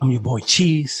I'm your boy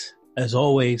Cheese. As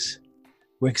always,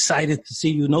 we're excited to see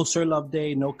you. No Sir Love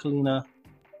Day, no Kalina.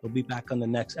 We'll be back on the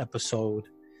next episode.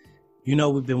 You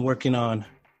know, we've been working on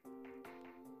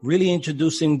really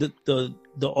introducing the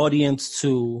audience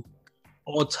to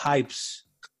all types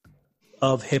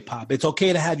of hip hop. It's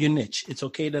okay to have your niche. It's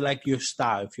okay to like your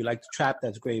style. If you like the trap,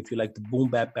 that's great. If you like the boom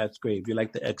bap, that's great. If you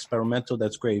like the experimental,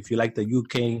 that's great. If you like the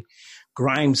UK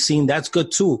grime scene, that's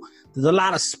good too. There's a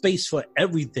lot of space for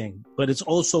everything, but it's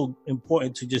also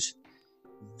important to just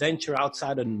venture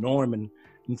outside of the norm and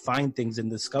find things and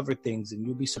discover things, and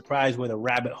you'll be surprised where the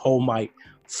rabbit hole might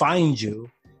find you.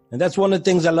 And that's one of the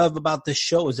things I love about this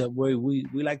show, is that we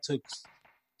like to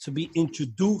be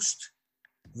introduced,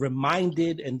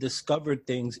 reminded, and discover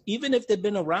things, even if they've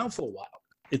been around for a while.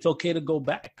 It's okay to go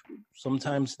back.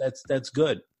 Sometimes that's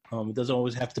good. It doesn't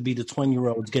always have to be the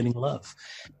 20-year-olds getting love.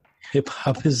 Hip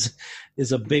hop is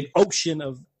a big ocean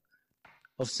of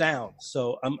sound.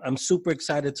 So I'm super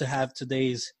excited to have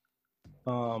today's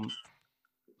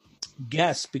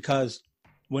guests, because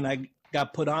when I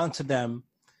got put onto them,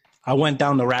 I went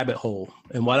down the rabbit hole,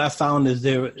 and what I found is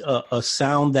there a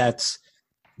sound that's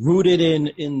rooted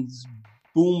in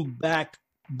boom bap,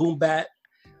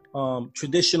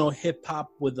 traditional hip hop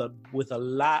with a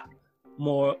lot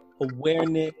more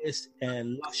awareness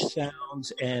and lush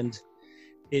sounds, and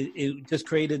it just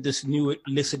created this new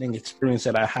listening experience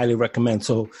that I highly recommend.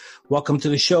 So, welcome to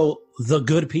the show, The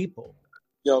Good People.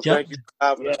 Yo, thank you for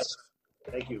having us.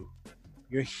 Thank you.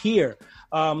 You're here.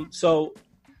 So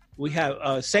we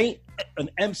have Saint, an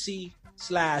MC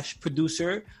 /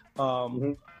 producer,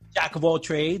 jack of all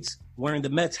trades, wearing the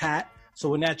Mets hat.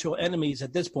 So we're natural enemies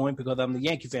at this point because I'm the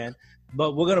Yankee fan.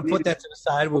 But we're going to put that to the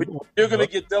side. You're going to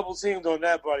get double teamed on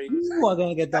that, buddy. You are going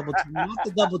to get double teamed. Not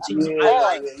the double team.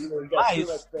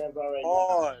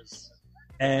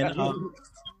 And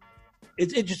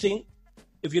it's interesting.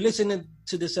 If you're listening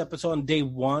to this episode on day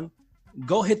one,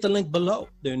 go hit the link below.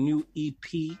 Their new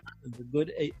EP,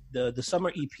 the summer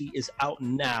EP, is out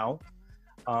now.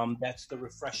 That's the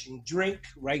refreshing drink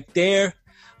right there.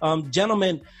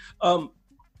 Gentlemen,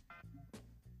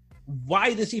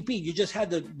 why this EP? You just had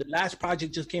the last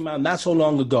project just came out not so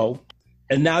long ago,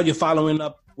 and now you're following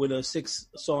up with a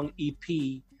 6-song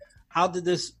EP. How did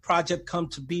this project come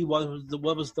to be? What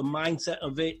was the mindset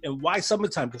of it, and why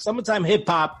summertime? Because summertime hip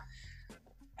hop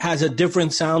has a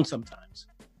different sound sometimes.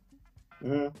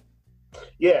 Mm-hmm.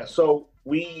 Yeah, so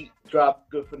we dropped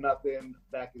Good for Nothing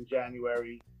back in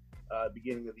January,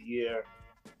 beginning of the year,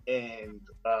 and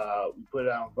we put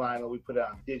it out on vinyl, we put it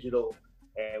out on digital,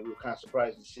 and we were kind of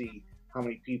surprised to see how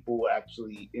many people were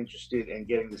actually interested in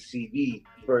getting the CD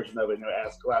version of it. And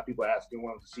a lot of people asking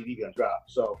when was the CD going to drop.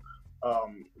 So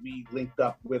we linked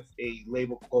up with a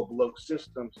label called Below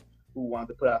Systems, who wanted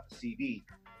to put out the CD.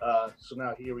 So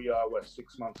now here we are,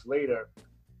 6 months later,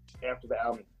 after the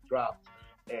album dropped,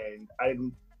 and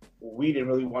we didn't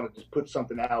really want to just put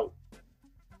something out,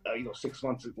 6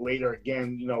 months later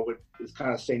again, with this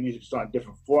kind of same music, just on a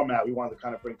different format. We wanted to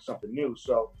kind of bring something new.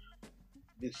 So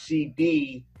the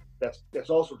CD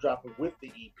that's also dropping with the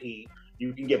EP,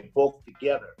 you can get both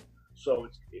together. So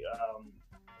it's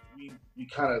we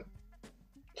kind of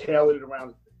tailored it around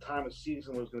the time of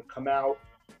season when it was going to come out.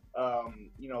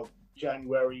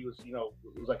 January was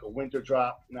it was like a winter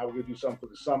drop. Now we're going to do something for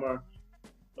the summer.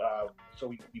 So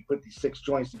we put these 6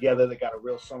 joints together. They got a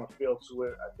real summer feel to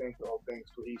it. I think the whole thing's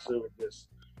cohesive with this.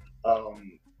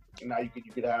 And now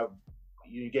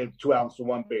you get 2 albums for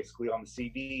one, basically, on the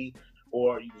CD,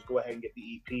 or you just go ahead and get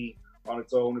the EP on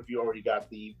its own if you already got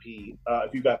the EP.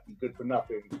 If you got the Good for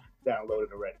Nothing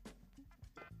downloaded already.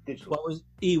 Digital.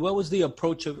 What was the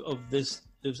approach of this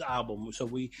album? So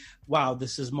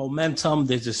this is momentum.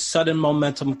 There's a sudden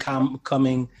momentum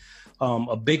coming.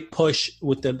 A big push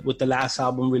with the last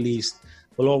album released.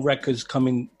 Below Records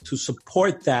coming to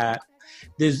support that.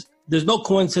 There's no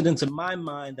coincidence in my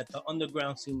mind that the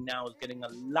underground scene now is getting a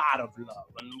lot of love.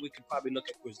 And we could probably look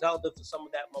at Griselda for some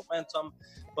of that momentum,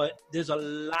 but there's a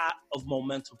lot of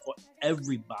momentum for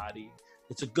everybody.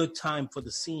 It's a good time for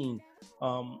the scene.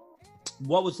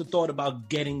 What was the thought about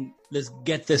let's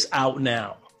get this out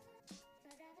now?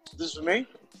 This is me?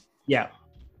 Yeah.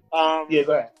 Yeah,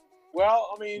 go ahead. Well,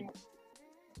 I mean,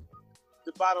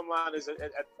 the bottom line is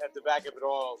at the back of it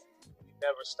all, we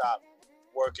never stop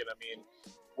working. I mean,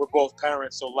 we're both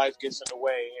parents, so life gets in the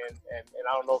way. And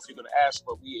I don't know if you're going to ask,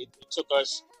 but it took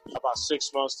us about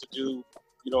 6 months to do,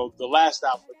 the last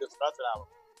album, the Good for Nothing album.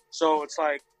 So it's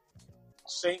like,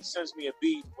 Saint sends me a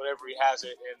beat whenever he has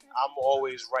it, and I'm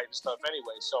always writing stuff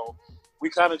anyway. So we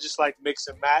kind of just like mix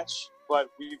and match, but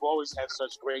we've always had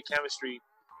such great chemistry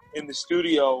in the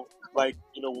studio. Like,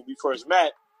 when we first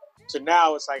met, to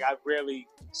now it's like I rarely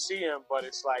see him, but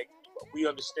it's like we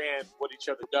understand what each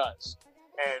other does.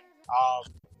 And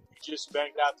we just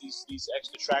banged out these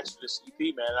extra tracks for this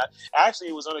EP, man. Actually,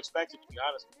 it was unexpected, to be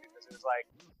honest with you, because it was like,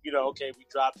 okay, we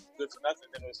dropped Good for Nothing,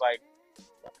 and it was like,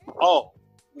 oh,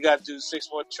 we got to do 6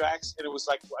 more tracks, and it was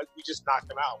like we just knocked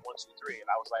them out 1, 2, 3, and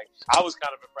I was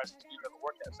kind of impressed because we never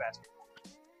worked that fast before.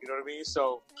 You know what I mean?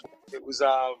 So it was,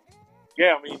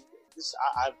 yeah. I mean,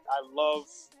 I love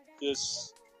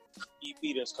this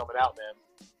EP that's coming out, man.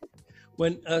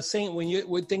 When Saint, when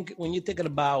you're thinking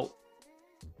about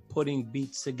putting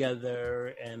beats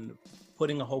together and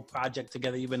putting a whole project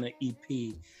together, even an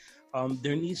EP,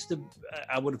 there needs to,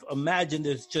 I would imagine,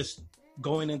 there's just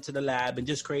going into the lab and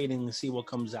just creating and see what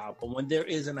comes out. But when there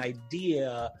is an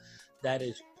idea that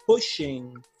is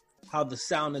pushing how the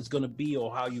sound is going to be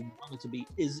or how you want it to be,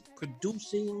 is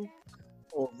producing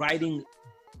or writing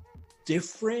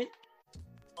different,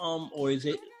 or is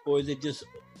it just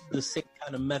the same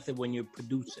kind of method when you're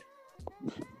producing?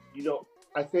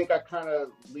 I think I kind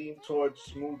of lean towards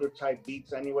smoother type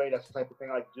beats anyway. That's the type of thing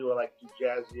I like to do. I like to do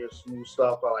jazzier, smooth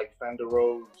stuff. I like Fender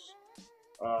Rhodes,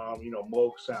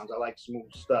 Moog sounds. I like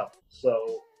smooth stuff.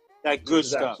 So that good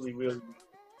stuff. Actually really,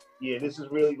 this is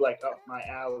really like up my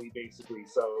alley, basically.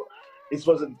 So this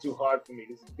wasn't too hard for me.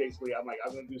 This is basically, I'm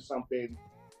going to do something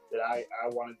that I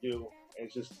want to do. And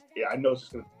it's just, I know it's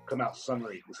just going to come out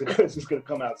summery. It's just going to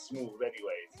come out smooth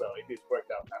anyway. So it just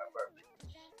worked out kind of perfect.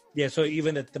 Yeah, so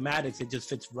even the thematics, it just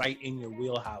fits right in your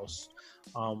wheelhouse.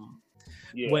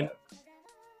 Yeah.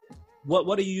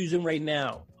 What are you using right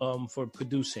now for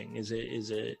producing? Is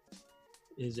it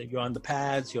you're on the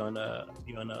pads? You're on a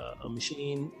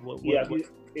machine?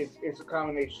 It's a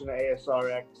combination of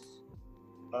ASRX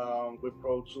with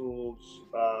Pro Tools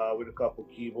with a couple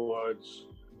keyboards,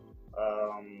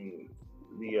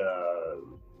 the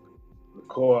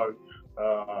Korg.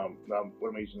 What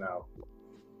am I using now?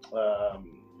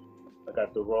 I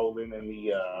got the Roland and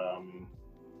the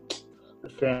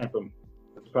Phantom.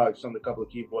 It's probably a couple of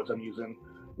keyboards I'm using,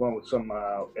 one with some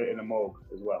in a Moog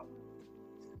as well.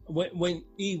 When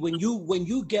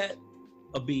you get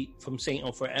a beat from Saint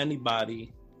or for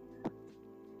anybody,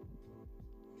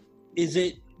 is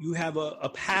it you have a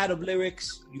pad of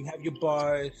lyrics, you have your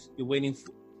bars, you're waiting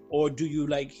for, or do you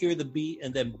like hear the beat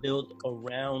and then build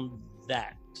around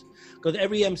that? Because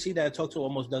every MC that I talk to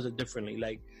almost does it differently.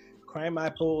 Like Crime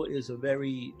Apple is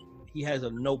he has a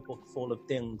notebook full of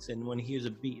things, and when he hears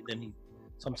a beat, then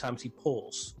sometimes he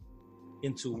pulls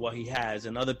into what he has,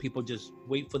 and other people just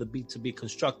wait for the beat to be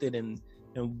constructed and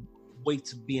wait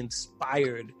to be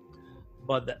inspired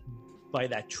by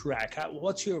that track.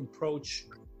 What's your approach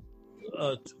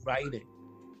to writing?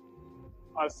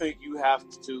 I think you have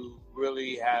to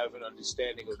really have an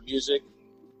understanding of music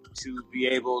to be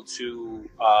able to,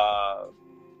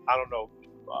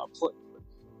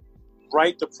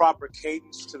 write the proper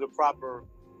cadence to the proper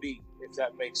beat, if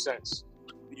that makes sense.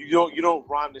 You don't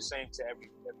rhyme the same to every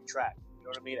track. You know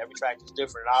what I mean? Every track is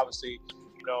different. And obviously,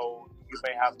 you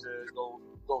may have to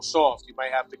go soft. You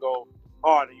might have to go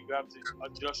hard, and you have to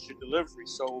adjust your delivery.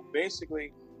 So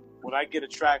basically, when I get a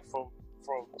track from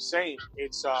Saint,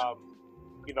 it's I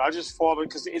just fall in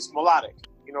because it's melodic.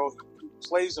 He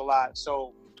plays a lot,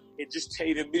 so it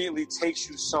immediately takes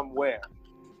you somewhere,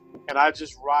 and I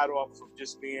just ride off of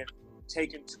just being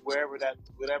taken to whatever that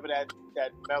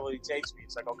melody takes me.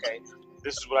 It's like, okay,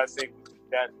 this is what I think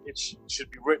that it should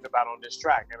be written about on this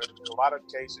track, and in a lot of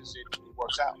cases it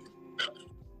works out.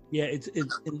 Yeah, it's in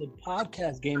the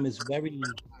podcast game is very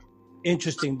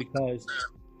interesting because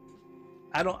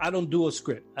I don't do a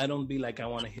script. I don't be like, I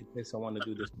want to hit this, I want to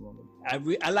do this moment.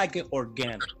 I like it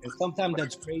organic, and sometimes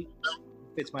that's great, it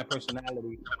fits my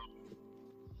personality.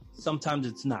 Sometimes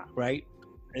it's not, right?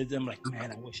 And I'm like,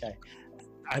 man,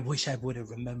 I wish I would have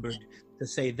remembered to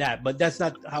say that, but that's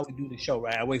not how we do the show,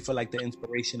 right? I wait for like the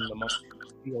inspiration, the moment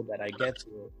feel that I get to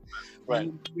it. Right.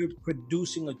 When you're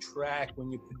producing a track,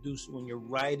 when you're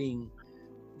writing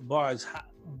bars,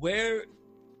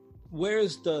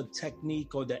 where's the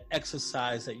technique or the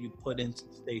exercise that you put in to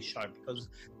stay sharp? Because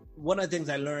one of the things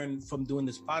I learned from doing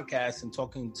this podcast and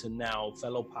talking to now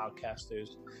fellow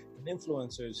podcasters and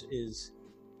influencers is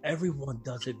everyone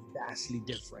does it vastly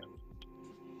different.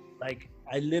 Like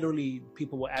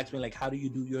people will ask me like, how do you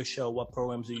do your show? What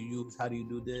programs do you use? How do you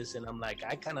do this? And I'm like,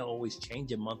 I kind of always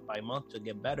change it month by month to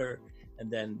get better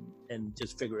and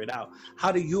just figure it out.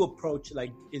 How do you approach,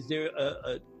 like, is there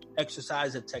a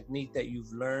exercise, a technique that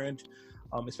you've learned?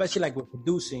 Especially like with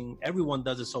producing, everyone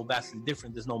does it so vastly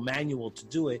different. There's no manual to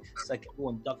do it. It's like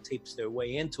everyone duct tapes their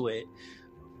way into it.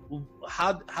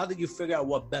 How did you figure out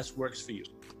what best works for you?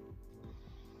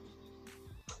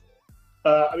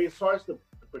 I mean, as far as the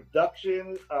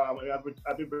production, I mean,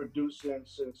 I've been producing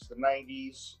since the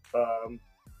 '90s.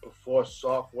 Before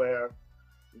software,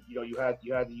 you know, you had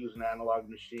to use an analog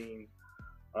machine.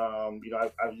 You know,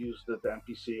 I've used the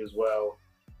MPC as well,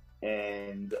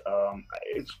 and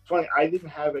it's funny. I didn't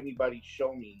have anybody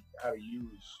show me how to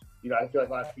use. You know, I feel like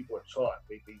a lot of people are taught.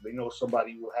 They know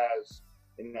somebody who has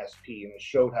an SP and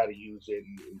showed how to use it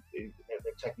and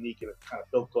the technique, and it's kind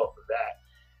of built off of that.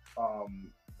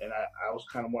 And I was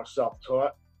kind of more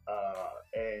self-taught,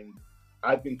 and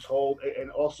I've been told, and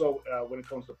also when it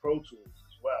comes to Pro Tools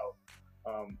as well,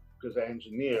 because I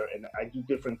engineer and I do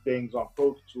different things on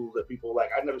Pro Tools that people like.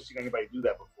 I've never seen anybody do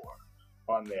that before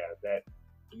on there. That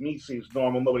to me seems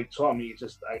normal. Nobody taught me. It's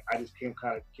just I just came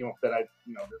up that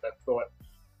that thought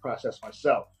process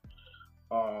myself.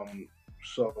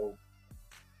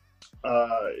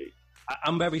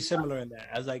 I'm very similar in that.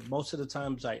 As like most of the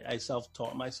times, I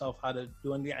self-taught myself how to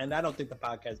do anything, and I don't think the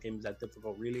podcast game is that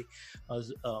difficult, really. I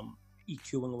was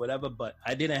EQing or whatever, but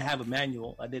I didn't have a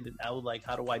manual. I was like,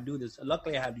 how do I do this? And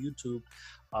luckily, I have YouTube,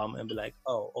 and be like,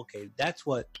 oh, okay, that's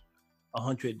what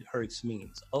 100 hertz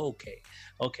means. Okay.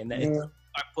 Now start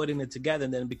putting it together,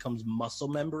 and then it becomes muscle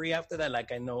memory after that.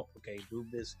 Like I know, okay, do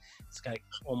this. It's kind of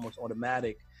almost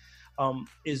automatic.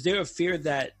 Is there a fear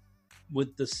that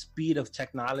with the speed of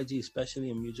technology,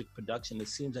 especially in music production, it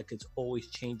seems like it's always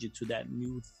changing to that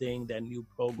new thing, that new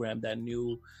program, that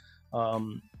new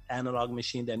analog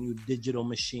machine, that new digital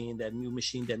machine, that new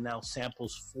machine that now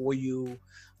samples for you?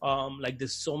 Like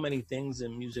there's so many things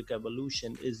in music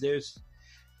evolution. Is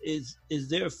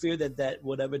there a fear that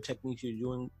whatever technique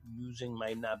you're using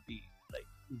might not be like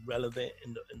relevant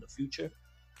in the future?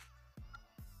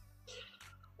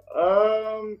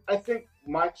 I think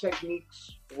my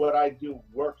techniques, what I do,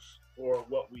 works for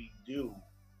what we do,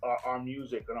 our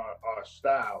music and our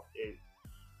style.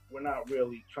 We're not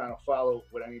really trying to follow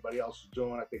what anybody else is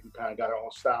doing. I think we kind of got our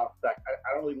own style. In fact,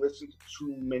 I don't really listen to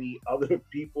too many other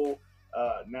people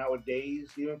nowadays,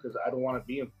 even because I don't want to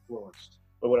be influenced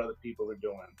by what other people are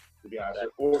doing, to be honest,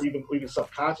 or even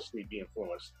subconsciously be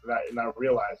influenced, not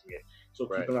realizing it. So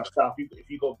keeping our style. If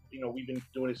you go, we've been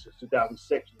doing this since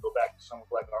 2006. You go back to some of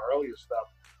like our earlier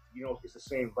stuff, it's the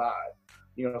same vibe.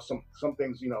 Some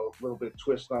things, a little bit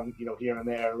twist on, here and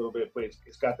there a little bit, but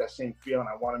it's got that same feel, and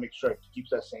I want to make sure it keeps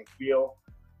that same feel.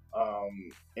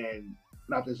 And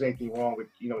not that there's anything wrong with,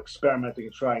 experimenting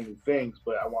and trying new things,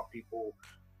 but I want people,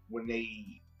 when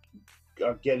they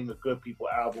are getting a Good People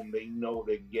album, they know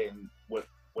they're getting what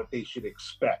they should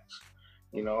expect,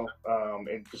 and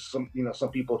just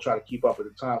some people try to keep up with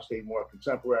the time, stay more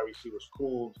contemporary, see what's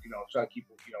cool, try to keep,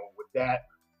 with that.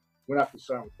 We're not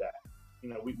concerned with that.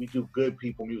 We do Good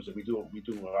People music. We do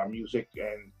our music,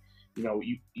 and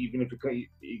even if you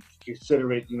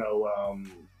consider it,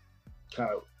 kind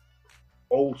of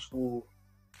old school,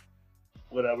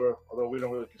 whatever. Although we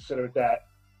don't really consider it that.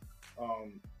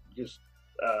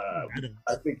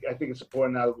 I think it's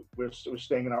important now that we're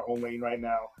staying in our own lane right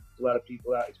now. A lot of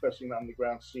people out, especially in the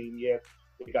underground scene,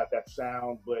 they got that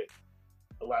sound, but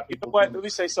a lot of people. Let me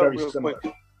say something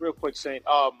real quick, Shane.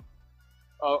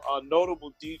 A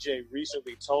notable DJ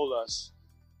recently told us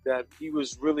that he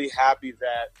was really happy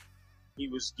that he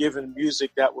was given music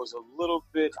that was a little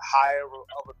bit higher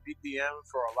of a BPM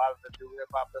for a lot of the new hip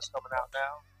hop that's coming out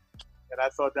now. And I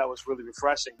thought that was really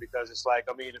refreshing, because it's like,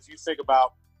 if you think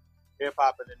about hip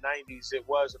hop in the 90s, it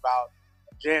was about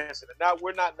dancing. And now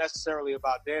we're not necessarily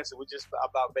about dancing, we're just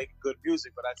about making good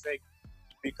music. But I think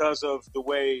because of the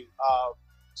way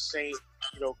Saint,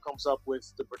 comes up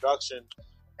with the production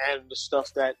and the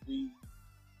stuff that we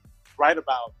write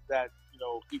about that,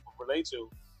 people relate to,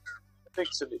 I think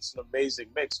it's an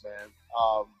amazing mix, man.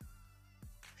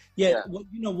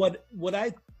 What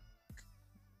I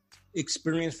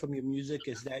experience from your music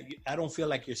is that I don't feel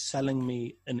like you're selling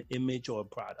me an image or a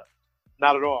product.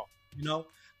 Not at all.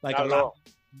 Like not a lot.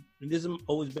 And this has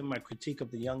always been my critique of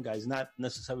the young guys, not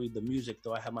necessarily the music,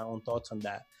 though I have my own thoughts on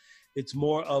that. It's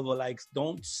more of a, like,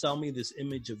 don't sell me this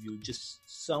image of you. Just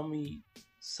sell me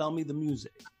the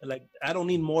music. Like, I don't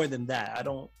need more than that.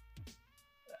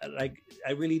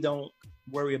 I really don't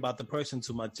worry about the person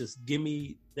too much. Just give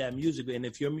me that music. And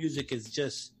if your music is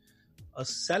just a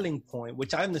selling point,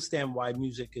 which I understand why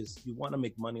music is, you want to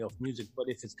make money off music, but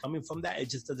if it's coming from that,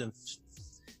 it's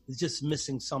just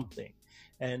missing something.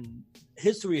 And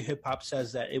history of hip hop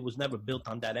says that it was never built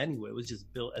on that anyway. It was just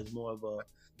built as more of a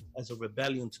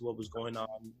rebellion to what was going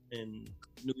on in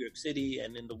New York City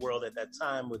and in the world at that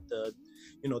time, with the,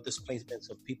 displacements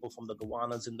of people from the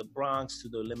Gowanus in the Bronx, to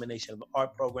the elimination of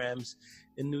art programs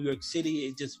in New York City.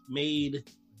 It just made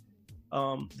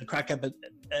the crack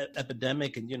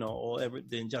epidemic and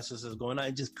the injustices going on,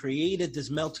 it just created this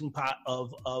melting pot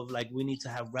of like, we need to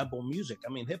have rebel music.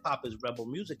 I mean, hip hop is rebel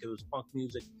music. It was punk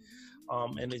music,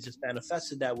 and it just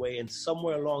manifested that way. And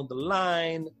somewhere along the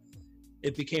line,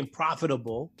 it became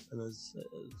profitable,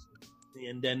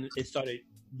 and then it started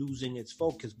losing its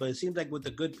focus. But it seems like with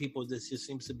the good people, this just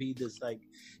seems to be this like,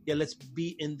 yeah, let's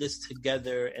be in this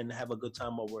together and have a good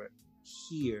time while we're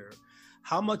here.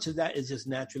 How much of that is just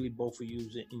naturally both for you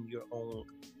in your own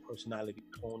personality?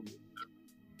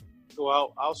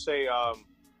 Well, I'll say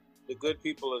the good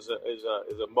people is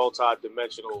a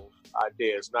multi-dimensional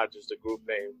idea. It's not just a group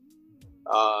name.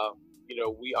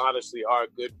 We honestly are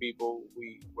good people.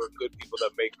 We're good people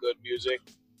that make good music.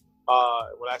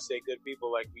 When I say good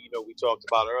people, like we talked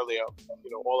about earlier,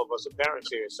 all of us are parents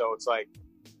here, so it's like,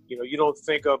 you don't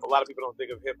think of, a lot of people don't think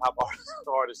of hip hop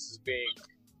artists as being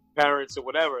parents or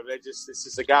whatever. It's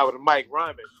just a guy with a mic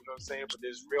rhyming, you know what I'm saying? But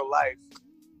there's real life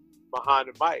behind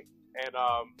the mic, and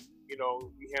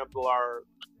we handle our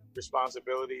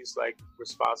responsibilities like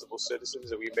responsible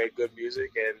citizens, and we make good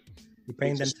music, and you're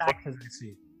paying them taxes. I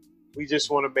see. We just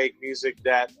want to make music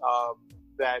that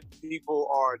that people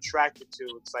are attracted to.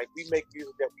 It's like we make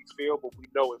music that we feel, but we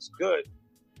know it's good,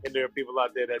 and there are people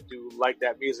out there that do like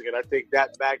that music. And I think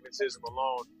that magnetism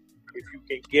alone, if you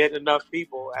can get enough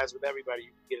people, as with everybody,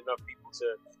 you can get enough people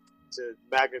to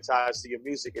magnetize to your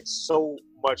music. It's so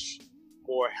much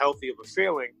more healthy of a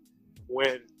feeling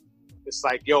when it's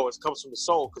like, yo, it comes from the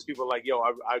soul, because people are like, yo,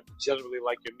 I genuinely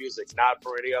like your music, not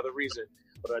for any other reason,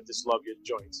 but I just love your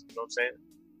joints. You know what I'm saying?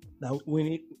 Now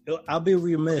I'll be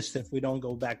remiss if we don't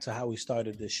go back to how we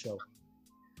started this show,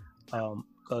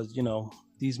 because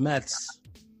these Mets,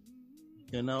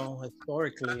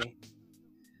 historically,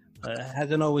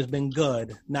 hasn't always been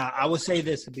good. Now I would say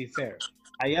this to be fair: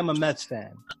 I am a Mets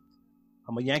fan.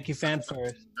 I'm a Yankee fan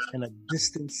first, and a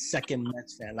distant second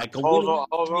Mets fan. Like hold on,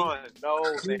 no,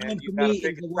 man, you gotta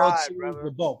pick a side, brother.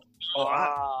 With both.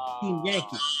 Team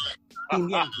Yankees,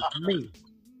 me.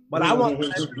 But I want,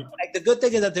 like, the good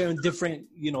thing is that they're in different,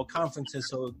 conferences.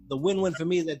 So the win-win for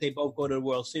me is that they both go to the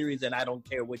World Series, and I don't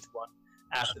care which one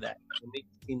after that.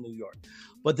 Team New York.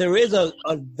 But there is a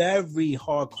very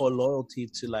hardcore loyalty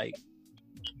to, like,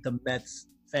 the Mets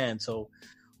fans. So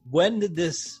when did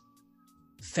this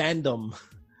fandom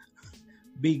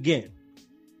begin?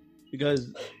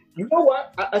 Because you know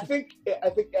what, I think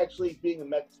actually being a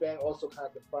Mets fan also kind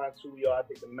of defines who we are. I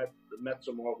think the Mets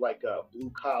are more of like a blue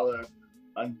collar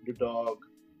underdog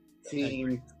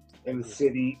team in the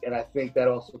city, and I think that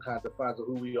also kind of defines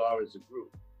who we are as a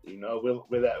group.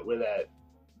 We're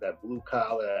that blue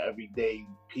collar, everyday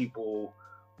people,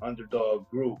 underdog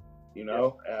group.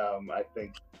 I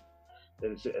think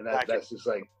that's just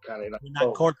like kind of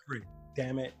not corporate.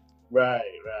 Damn it! Right.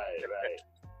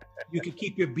 You can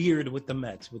keep your beard with the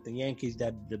Mets. With the Yankees,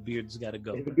 that the beard's got to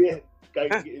go. The beard,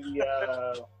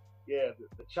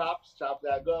 the chops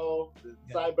gotta go. The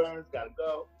sideburns gotta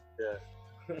go. Yeah.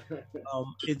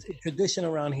 It's a tradition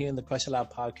around here in the Crush a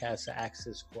Lot podcast to ask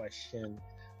this question.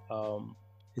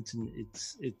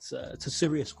 It's a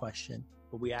serious question,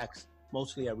 but we ask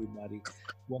mostly everybody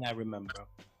when I remember.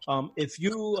 If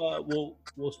you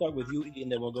we'll start with you,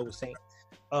 and then we'll go with Saint.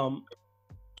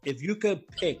 If you could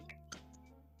pick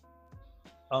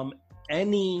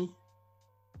any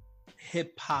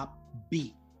hip hop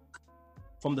beat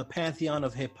from the pantheon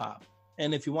of hip hop,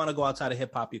 and if you want to go outside of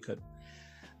hip hop, you could,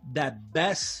 that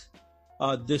best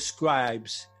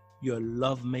describes your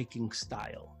love-making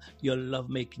style, your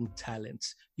love-making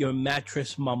talents, your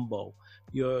mattress mumbo,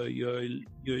 your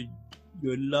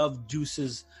love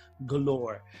juices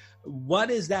galore. What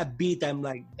is that beat? I'm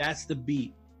like, that's the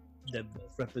beat that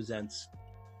represents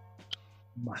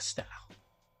my style.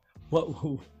 What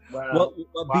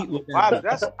beat would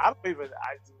that be?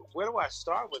 Where do I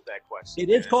start with that question? It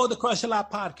is called the Crush a Lot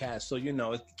podcast, so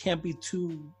it can't be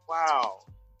too. Wow.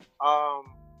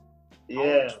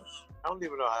 Yeah. I don't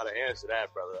even know how to answer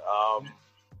that, brother.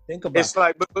 Think about it's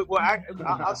like, but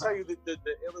I'll tell you the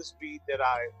illest beat that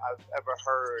I've ever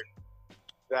heard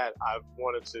that I've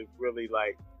wanted to really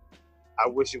like. I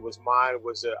wish it was mine. I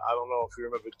don't know if you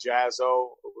remember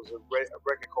Jazzo. It was a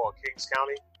record called Kings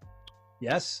County.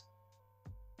 Yes,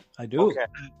 I do. Okay.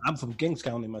 I'm from Kings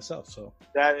County myself, so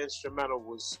that instrumental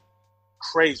was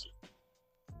crazy.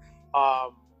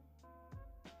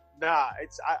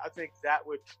 I think that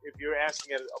would, if you're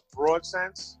asking it a broad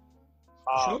sense,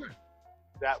 sure,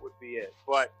 that would be it.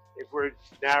 But if we're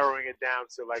narrowing it down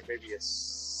to like maybe a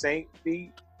Saint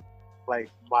beat,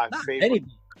 like my favorite,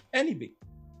 any beat.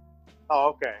 Oh,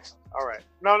 okay, all right.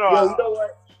 No. Yeah, you know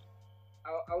what?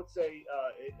 I would say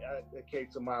it came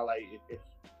to mind like if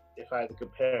if I had to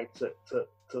compare it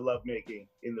to lovemaking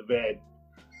in the bed,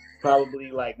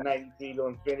 probably like 93 to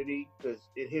Infinity, because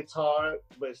it hits hard,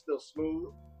 but it's still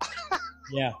smooth.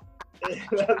 Yeah. I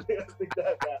think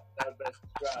that best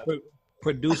describes.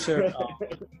 Producer,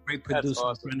 great producer,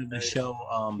 awesome. friend of the show,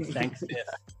 Thank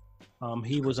Fifth.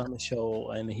 He was on the show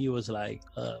and he was like,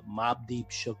 Mobb Deep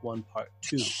Shook One Part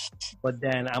 2. But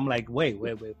then I'm like, wait.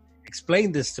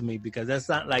 Explain this to me, because that's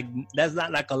not like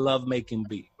a love making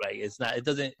beat, right? It's not. It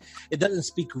doesn't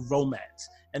speak romance.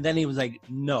 And then he was like,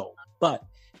 no, but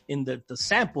in the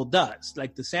sample does.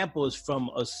 Like the sample is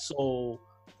from a soul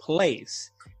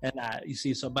place, and you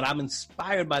see. So, but I'm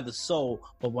inspired by the soul.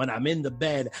 But when I'm in the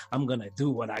bed, I'm gonna do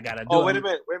what I gotta do. Oh, wait a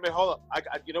minute, hold up. I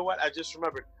you know what? I just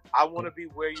remembered. I Want to Be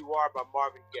Where You Are by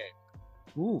Marvin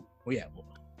Gaye. Ooh, well, yeah.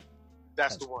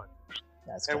 That's the one.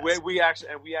 That's and classic. we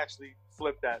actually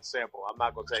flipped that sample. I'm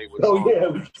not gonna tell you what. Oh yeah,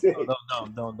 we did.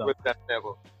 Don't. With that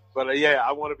sample, but yeah,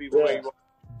 I Want to Be Where You Are.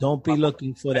 Don't be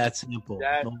looking for that sample.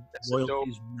 That's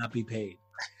Royalties will not be paid.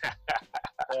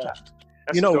 Yeah.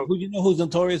 You know who's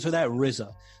notorious for that?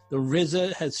 RZA. The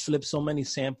RZA has flipped so many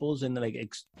samples and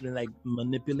like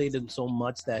manipulated so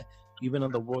much that even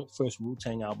on the first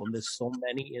Wu-Tang album, there's so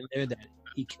many in there that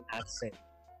he cannot say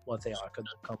what they are because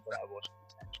they'll come without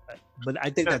Wu-Tang. Right? But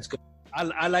I think that's good.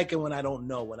 I like it when I don't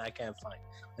know, when I can't find,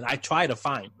 and I try to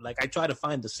find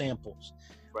the samples.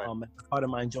 Right. As part of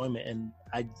my enjoyment, and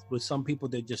with some people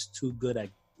they're just too good at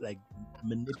like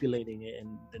manipulating it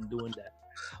and doing that.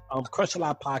 Crush a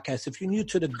Lot podcast. If you're new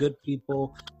to the Good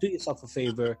People, do yourself a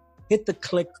favor, hit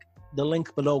the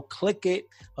link below, click it.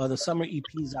 The summer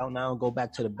EP's out now. Go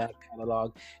back to the back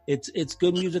catalog. It's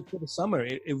good music for the summer.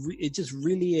 It just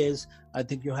really is. I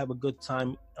think you'll have a good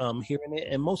time hearing it,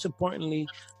 and most importantly,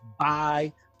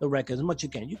 buy the record as much as you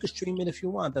can. You can stream it if you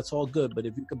want. That's all good. But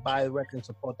if you could buy the record and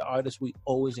support the artist, we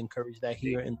always encourage that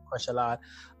here in Crush a Lot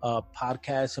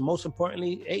podcast. And most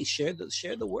importantly, hey, share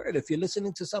the word. If you're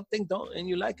listening to something and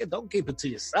you like it, don't keep it to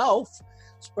yourself.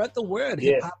 Spread the word.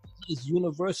 Yeah. Hip hop is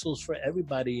universals for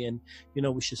everybody, and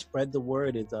we should spread the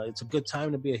word. It's a good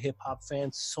time to be a hip hop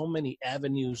fan. So many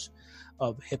avenues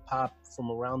of hip hop from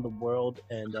around the world,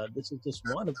 and this is just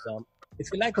one of them. If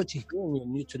you like what you hear and you're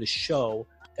new to the show,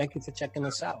 thank you for checking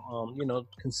us out.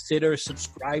 Consider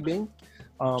subscribing.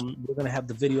 We're going to have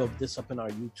the video of this up in our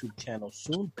YouTube channel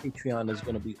soon. Patreon is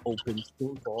going to be open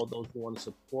soon for all those who want to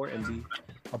support and be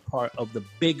a part of the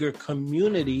bigger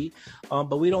community.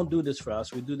 But we don't do this for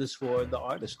us. We do this for the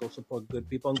artists. Go support Good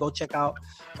People and go check out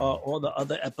all the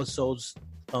other episodes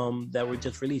that were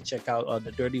just released. Check out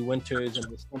the Dirty Winters and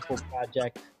the Simple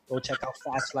Project. Go check out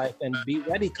Fast Life and be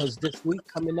ready, because this week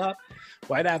coming up,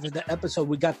 right after the episode,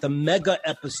 we got the mega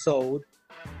episode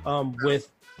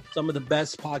with some of the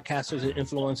best podcasters and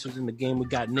influencers in the game. We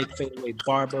got Nick Fadeaway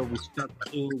Barber, Respect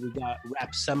 2. We got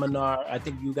Rap Seminar. I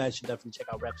think you guys should definitely check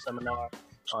out Rap Seminar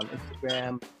on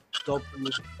Instagram. Dope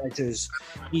music measures.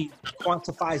 He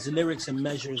quantifies the lyrics and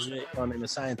measures it in a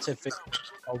scientific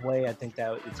way. I think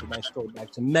that it's a nice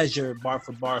throwback to measure bar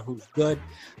for bar who's good.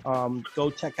 Go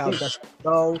check out Dust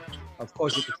Go. Of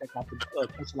course, you can check out the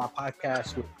Crush a Lot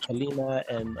podcast with Kalina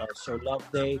and Sir Love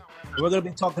Day. We're going to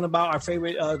be talking about our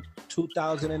favorite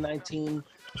 2019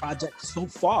 projects so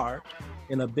far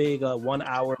in a big 1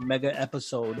 hour mega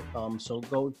episode. So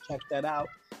go check that out.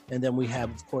 And then we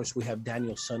have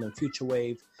Daniel Son and Future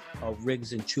Wave,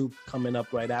 Riggs and Choop coming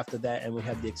up right after that. And we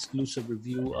have the exclusive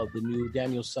review of the new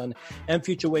Daniel Son and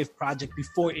Future Wave project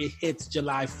before it hits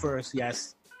July 1st.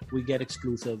 Yes, we get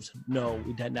exclusives. No,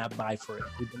 we did not buy for it.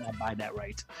 We did not buy that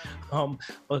right.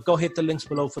 But go hit the links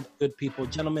below for the Good People.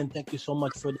 Gentlemen, thank you so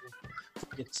much for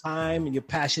your time and your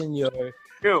passion, your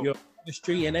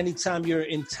industry, and anytime you're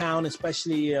in town,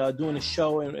 especially doing a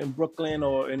show in Brooklyn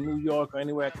or in New York or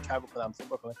anywhere I can travel, because I'm from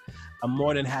Brooklyn, I'm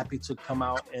more than happy to come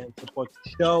out and support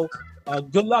the show.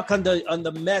 Good luck on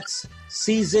the Mets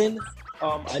season.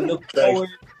 I look forward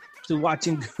to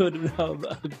watching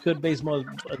good baseball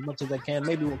as much as I can.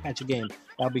 Maybe we'll catch a game.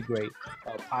 That'll be great.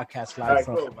 Podcast live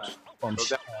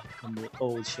from the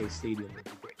old Shea Stadium would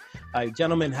be great. All right,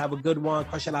 gentlemen, have a good one.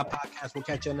 Crush a Lot podcast. We'll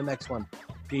catch you on the next one.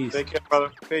 Peace. Take care,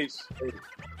 brother. Peace.